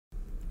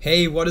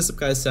Hey, what is up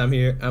guys, Sam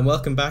here, and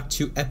welcome back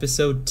to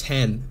episode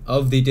 10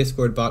 of the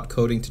Discord bot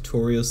coding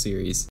tutorial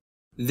series.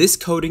 This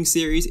coding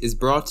series is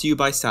brought to you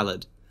by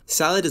Salad.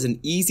 Salad is an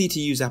easy to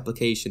use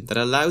application that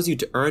allows you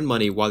to earn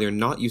money while you're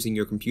not using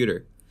your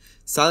computer.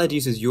 Salad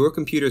uses your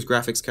computer's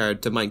graphics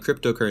card to mine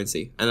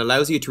cryptocurrency and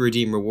allows you to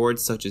redeem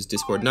rewards such as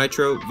Discord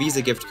Nitro,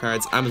 Visa gift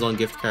cards, Amazon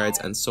gift cards,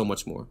 and so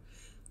much more.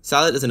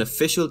 Salad is an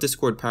official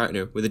Discord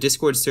partner with a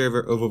Discord server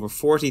of over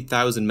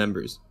 40,000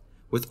 members.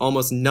 With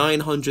almost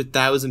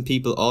 900,000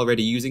 people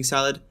already using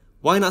Salad,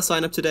 why not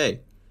sign up today?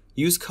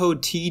 Use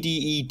code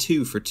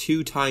TDE2 for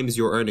 2 times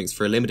your earnings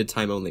for a limited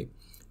time only.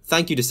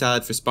 Thank you to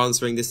Salad for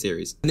sponsoring this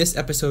series. In this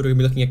episode, we're going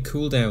to be looking at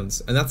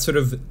cooldowns, and that's sort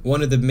of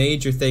one of the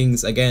major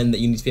things, again, that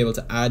you need to be able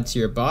to add to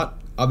your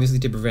bot, obviously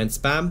to prevent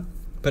spam,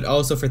 but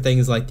also for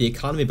things like the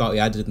economy bot we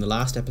added in the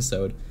last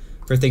episode,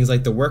 for things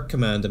like the work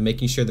command and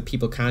making sure that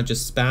people can't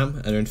just spam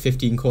and earn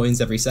 15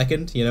 coins every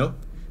second, you know?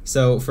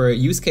 So for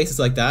use cases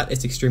like that,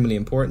 it's extremely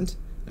important.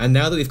 And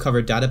now that we've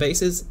covered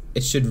databases,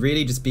 it should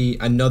really just be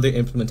another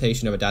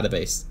implementation of a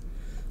database.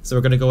 So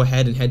we're going to go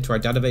ahead and head to our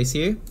database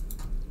here.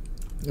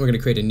 We're going to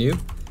create a new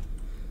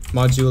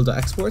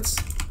module.exports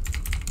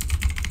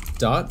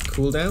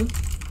 .cooldown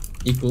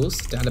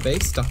equals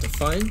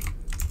database.define.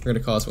 We're going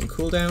to call this one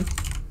cooldown.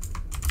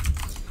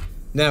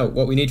 Now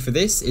what we need for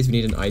this is we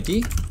need an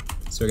ID.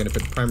 So we're going to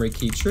put primary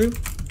key true.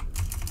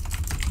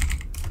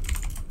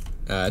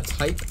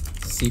 Type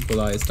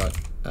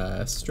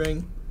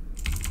sequelize.string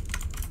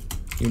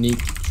unique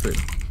true.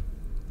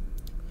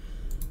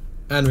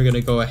 And we're going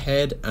to go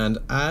ahead and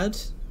add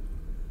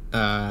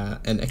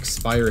an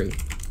expiry.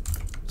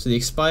 So the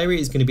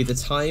expiry is going to be the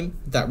time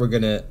that we're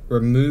going to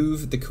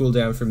remove the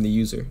cooldown from the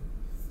user.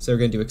 So we're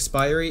going to do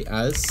expiry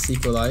as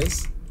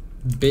sequelize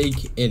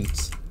big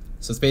int.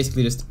 So it's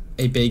basically just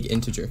a big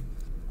integer.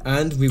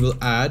 And we will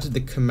add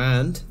the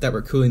command that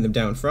we're cooling them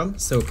down from.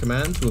 So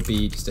command will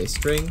be just a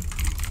string.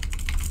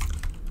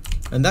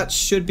 And that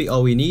should be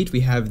all we need.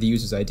 We have the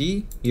user's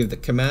ID, we have the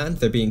command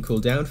they're being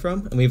cooled down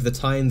from, and we have the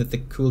time that the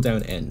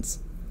cooldown ends.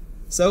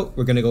 So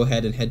we're going to go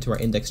ahead and head to our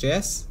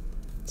index.js,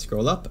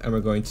 scroll up, and we're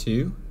going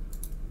to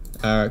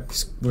add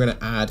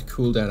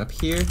cooldown up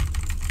here,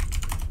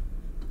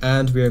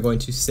 and we are going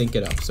to sync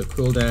it up. So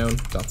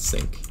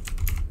cooldown.sync.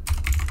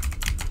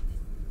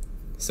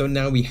 So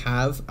now we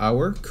have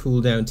our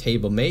cooldown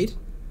table made.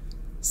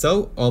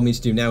 So all we need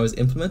to do now is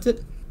implement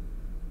it.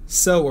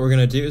 So what we're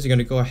going to do is we're going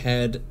to go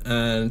ahead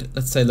and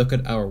let's say look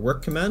at our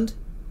work command.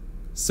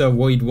 So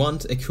we'd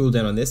want a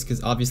cooldown on this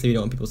because obviously we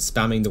don't want people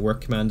spamming the work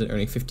command and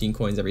earning 15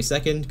 coins every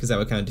second because that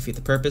would kind of defeat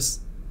the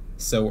purpose.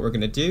 So what we're going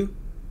to do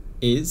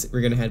is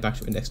we're going to head back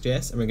to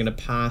index.js and we're going to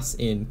pass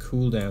in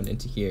cooldown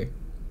into here.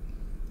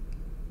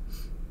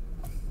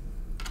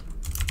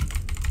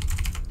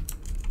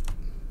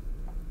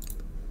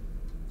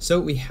 So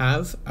we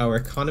have our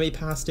economy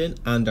passed in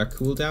and our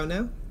cooldown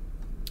now.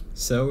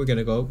 So we're going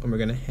to go and we're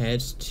going to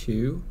head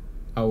to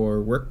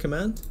our work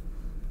command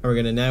and we're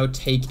going to now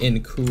take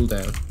in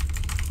cooldown.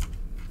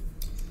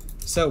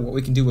 So what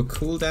we can do with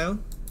cooldown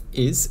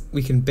is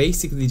we can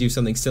basically do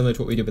something similar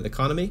to what we did with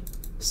economy.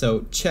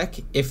 So check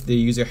if the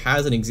user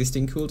has an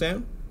existing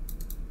cooldown,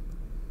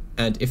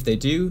 and if they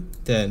do,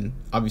 then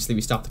obviously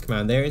we stop the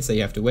command there and say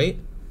you have to wait.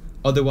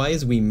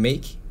 Otherwise we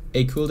make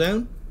a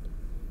cooldown,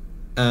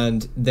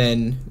 and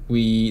then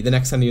the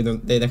next time they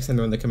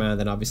run the command,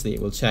 then obviously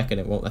it will check and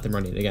it won't let them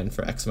run it again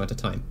for X amount of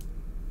time.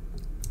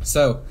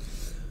 So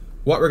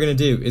what we're going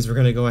to do is we're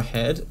going to go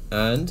ahead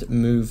and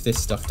move this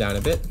stuff down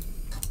a bit.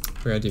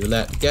 We're going to do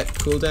let get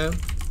cooldown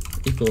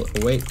equal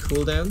await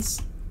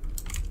cooldowns,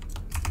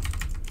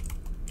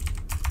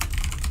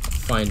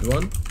 find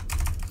one,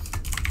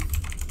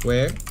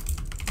 where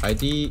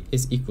ID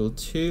is equal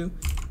to,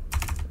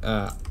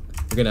 we're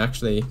going to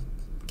actually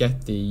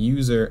get the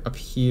user up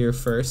here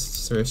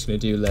first. So we're just going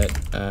to do let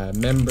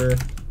member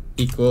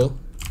equal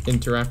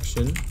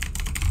interaction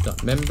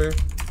dot member.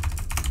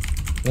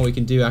 What we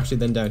can do actually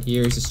then down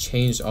here is just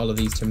change all of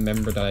these to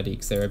member.id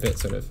because they're a bit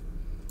sort of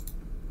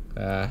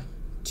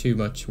too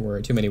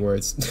many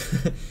words.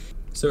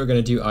 So we're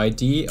going to do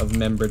ID of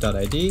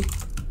member.id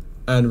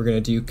and we're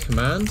going to do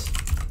command,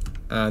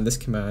 and this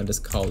command is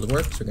called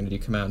work, so we're going to do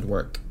command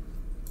work.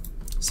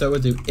 So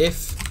we'll do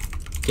if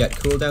get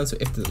cooldown, so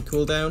if there's a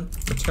cooldown,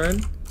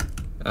 return.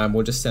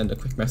 We'll just send a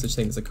quick message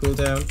saying there's a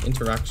cooldown,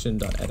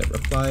 interaction.edit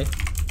reply,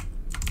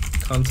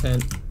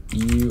 content,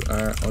 you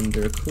are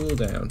under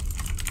cooldown.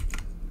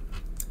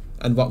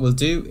 And what we'll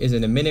do is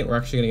in a minute, we're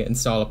actually going to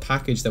install a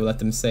package that will let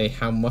them say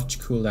how much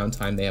cooldown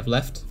time they have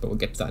left, but we'll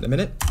get to that in a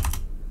minute.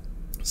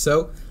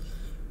 So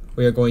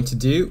we are going to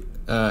do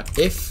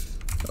if,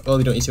 well,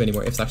 we don't need to do any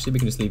more ifs actually, we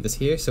can just leave this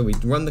here. So we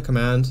run the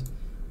command,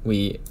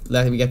 we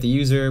get the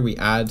user, we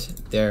add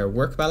their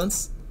work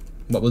balance.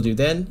 What we'll do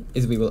then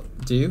is we will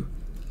do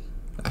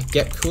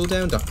get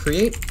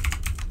cooldown.create,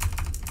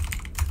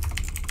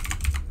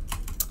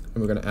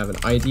 and we're going to have an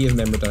ID of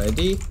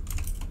member.id,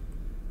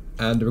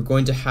 and we're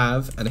going to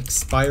have an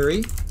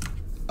expiry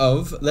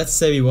of, let's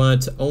say we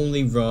wanted to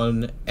only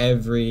run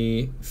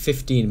every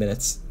 15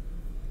 minutes.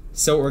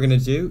 So what we're going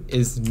to do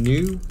is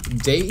new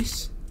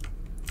date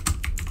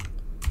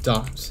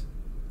dot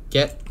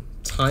get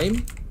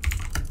time,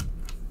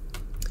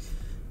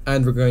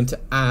 and we're going to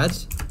add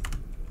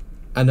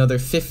another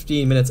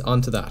 15 minutes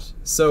onto that.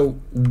 So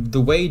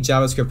the way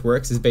JavaScript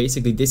works is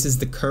basically this is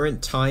the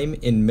current time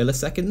in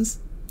milliseconds.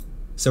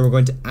 So we're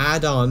going to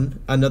add on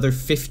another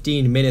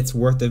 15 minutes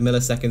worth of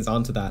milliseconds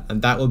onto that,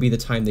 and that will be the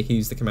time they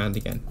use the command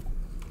again.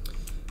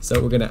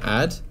 So we're going to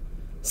add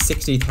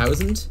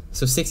 60,000.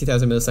 So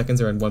 60,000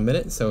 milliseconds are in 1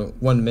 minute. So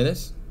 1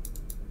 minute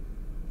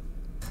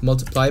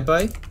multiplied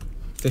by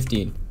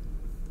 15.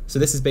 So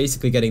this is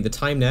basically getting the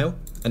time now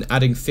and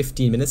adding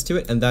 15 minutes to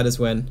it, and that is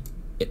when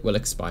it will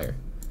expire.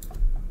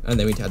 And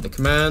then we add the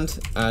command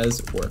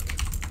as work.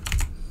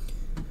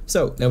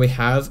 So now we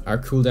have our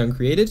cooldown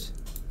created,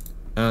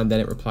 and then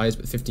it replies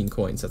with 15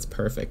 coins. That's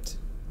perfect.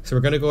 So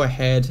we're going to go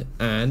ahead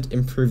and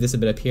improve this a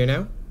bit up here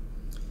now.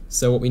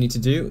 So what we need to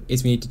do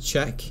is we need to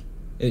check.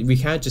 We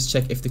can't just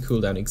check if the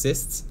cooldown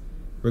exists.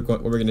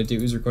 What we're going to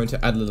do is we're going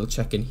to add a little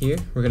check in here.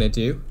 We're going to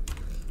do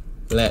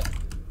let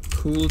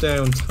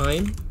cooldown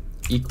time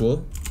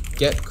equal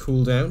get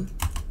cooldown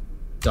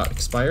dot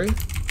expiry.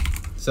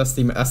 So that's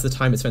the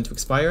time it's meant to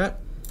expire at.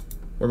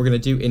 What we're going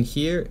to do in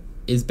here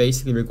is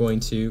basically we're going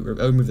to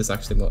remove this.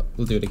 Actually,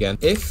 we'll do it again.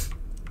 If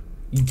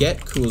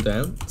get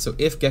cooldown, so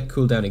if get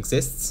cooldown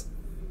exists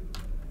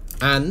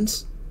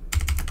and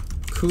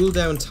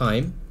cooldown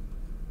time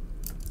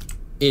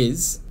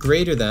is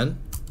greater than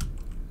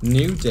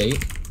new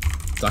date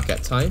dot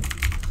get time.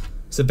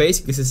 So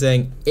basically this is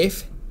saying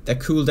if the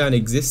cooldown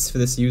exists for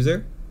this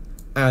user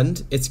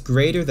and it's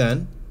greater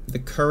than the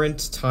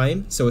current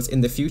time, so it's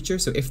in the future,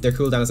 so if their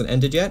cooldown hasn't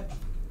ended yet,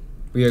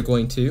 we are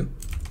going to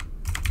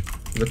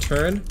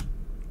return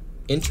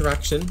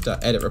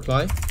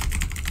interaction.editReply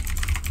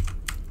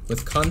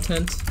with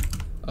content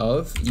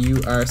of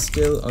you are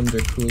still under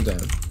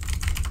cooldown.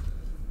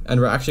 And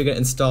we're actually going to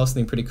install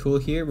something pretty cool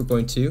here. We're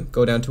going to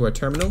go down to our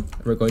terminal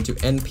and we're going to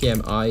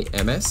npm i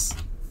ms.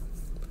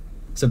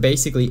 So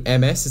basically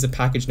ms is a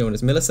package known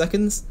as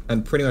milliseconds,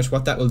 and pretty much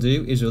what that will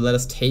do is it will let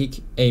us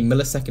take a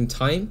millisecond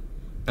time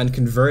and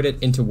convert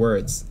it into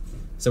words.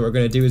 So what we're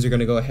going to do is we're going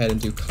to go ahead and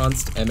do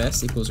const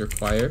ms equals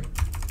require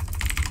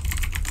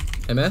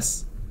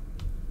ms,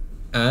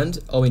 and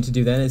all we need to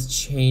do then is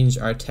change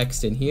our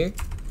text in here.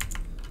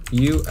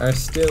 You are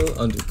still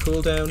under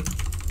cooldown,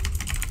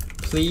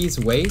 please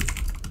wait,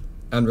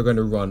 and we're going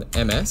to run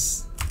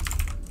ms,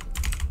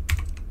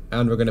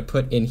 and we're going to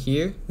put in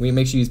here, we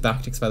make sure you use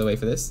backticks by the way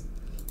for this,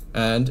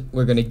 and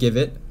we're going to give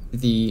it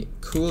the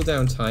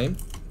cooldown time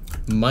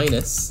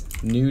minus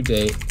new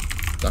date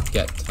dot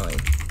get time.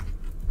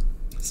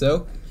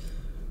 So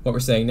what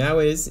we're saying now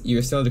is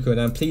you're still under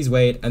cooldown, please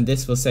wait, and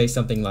this will say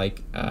something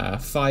like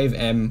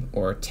 5M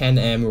or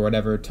 10M or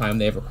whatever time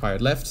they have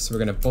required left. So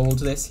we're going to bold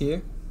this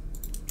here.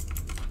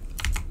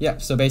 Yeah,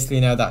 so basically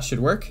now that should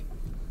work.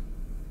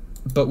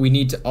 But we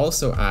need to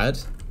also add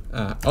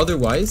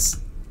otherwise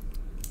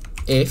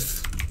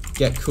if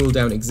get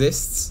cooldown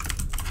exists.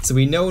 So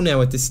we know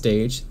now at this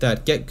stage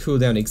that get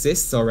cooldown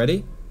exists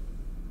already,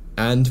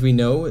 and we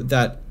know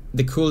that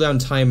the cooldown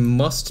time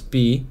must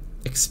be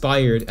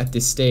expired at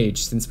this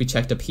stage since we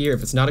checked up here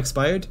if it's not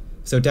expired.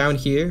 So down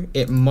here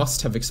it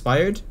must have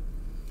expired.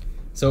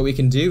 So what we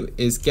can do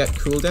is get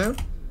cooldown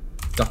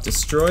dot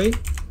destroy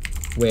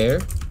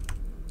where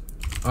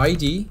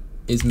id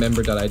is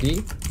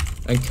member.id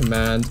and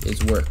command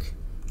is work.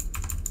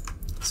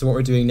 So what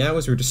we're doing now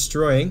is we're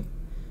destroying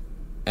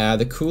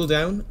the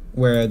cooldown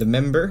where the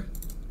member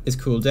is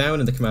cooled down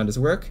and the command is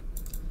work.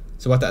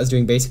 So what that is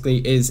doing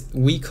basically is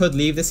we could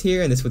leave this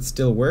here and this would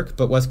still work,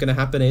 but what's going to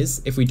happen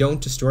is if we don't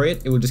destroy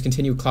it, it will just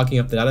continue clogging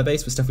up the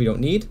database with stuff we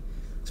don't need.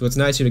 So it's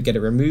nicer to get it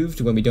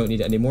removed when we don't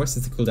need it anymore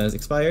since the cooldown is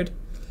expired.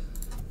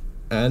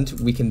 And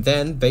we can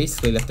then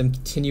basically let them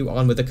continue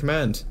on with the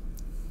command.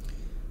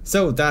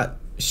 So that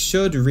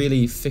should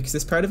really fix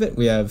this part of it.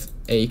 We have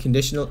a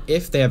conditional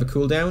if they have a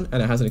cooldown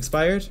and it hasn't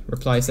expired,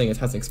 reply saying it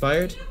hasn't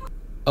expired.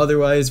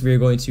 Otherwise, we're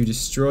going to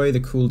destroy the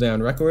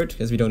cooldown record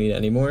because we don't need it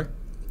anymore.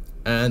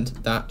 And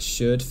that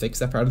should fix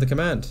that part of the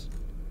command.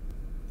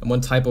 And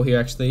one typo here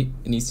actually,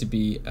 it needs to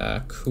be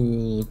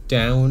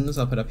cooldowns,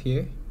 I'll put up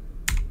here.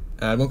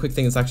 And one quick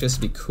thing is actually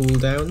just to be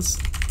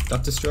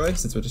cooldowns.destroy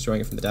since we're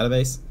destroying it from the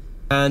database.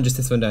 And just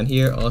this one down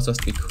here also has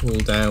to be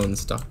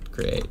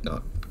cooldowns.create,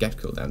 not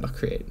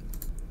getCooldown.create.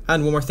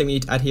 And one more thing we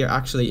need to add here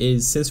actually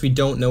is since we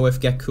don't know if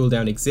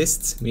getCooldown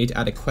exists, we need to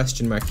add a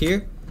question mark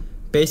here.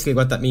 Basically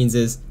what that means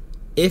is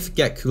if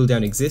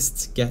getCooldown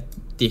exists, get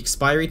the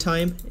expiry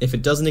time. If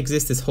it doesn't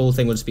exist, this whole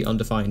thing will just be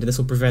undefined, and this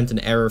will prevent an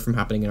error from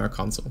happening in our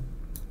console.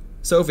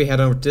 So if we head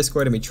over to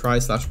Discord and we try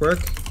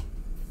 /work,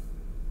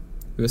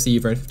 we will see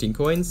you've earned 15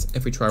 coins.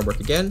 If we try work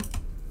again,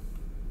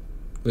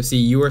 we'll see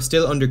you are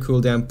still under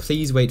cooldown,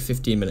 please wait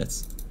 15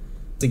 minutes.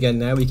 Again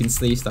now we can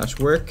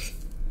 /work,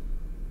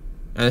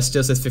 and it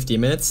still says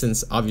 15 minutes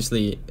since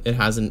obviously it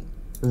hasn't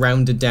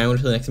rounded down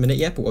to the next minute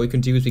yet, but what we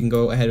can do is we can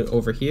go ahead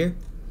over here,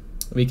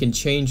 we can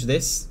change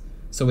this.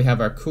 So we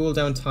have our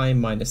cooldown time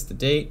minus the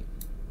date,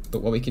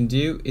 but what we can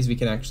do is we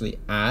can actually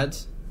add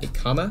a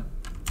comma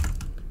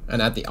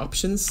and add the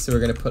options. So we're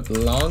going to put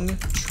long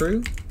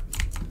true.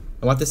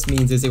 And what this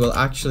means is it will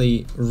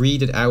actually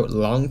read it out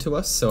long to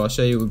us. So I'll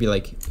show you,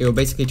 it will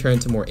basically turn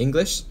to more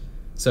English.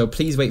 So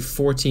please wait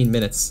 14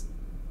 minutes.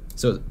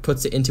 So it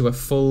puts it into a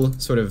full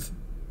sort of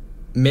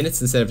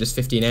minutes instead of just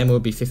 15M, it will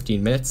be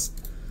 15 minutes.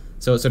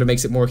 So it sort of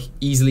makes it more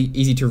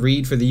easy to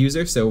read for the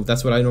user. So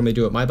that's what I normally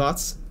do with my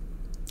bots.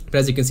 But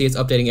as you can see, it's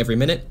updating every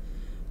minute.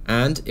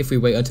 And if we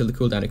wait until the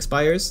cooldown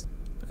expires,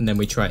 and then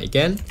we try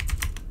again,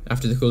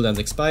 after the cooldown's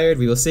expired,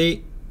 we will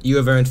see you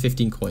have earned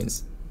 15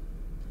 coins.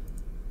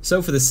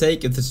 So for the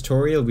sake of the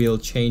tutorial, we'll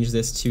change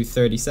this to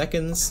 30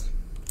 seconds,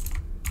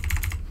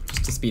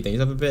 just to speed things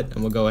up a bit,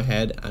 and we'll go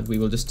ahead and we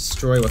will just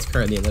destroy what's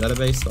currently in the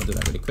database. So I'll do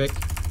that really quick.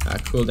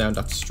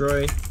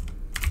 Cooldown.destroy,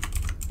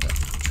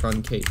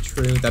 truncate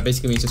true. That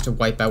basically means just to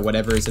wipe out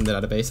whatever is in the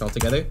database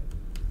altogether.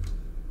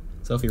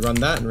 So if we run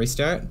that and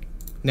restart,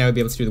 now we'll be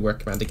able to do the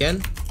work command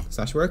again,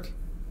 /work,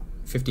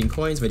 15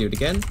 coins. If I do it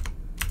again,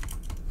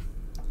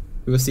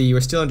 we will see you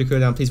are still under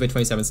cooldown, please wait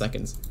 27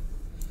 seconds.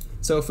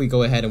 So if we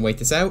go ahead and wait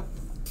this out,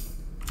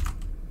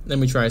 then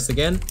we try this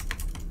again,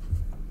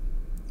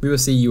 we will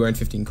see you earn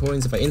 15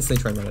 coins. If I instantly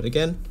try and run it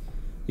again,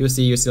 you will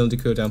see you're still under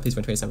cooldown, please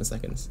wait 27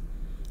 seconds.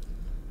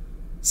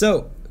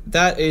 So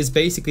that is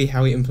basically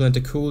how we implement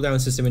a cooldown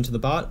system into the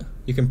bot.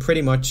 You can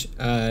pretty much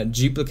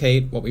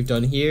duplicate what we've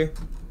done here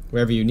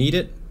wherever you need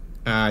it.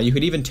 You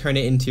could even turn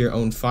it into your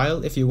own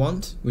file if you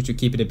want, which would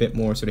keep it a bit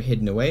more sort of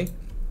hidden away.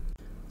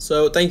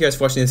 So thank you guys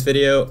for watching this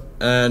video,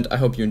 and I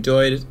hope you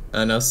enjoyed,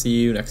 and I'll see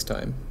you next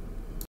time.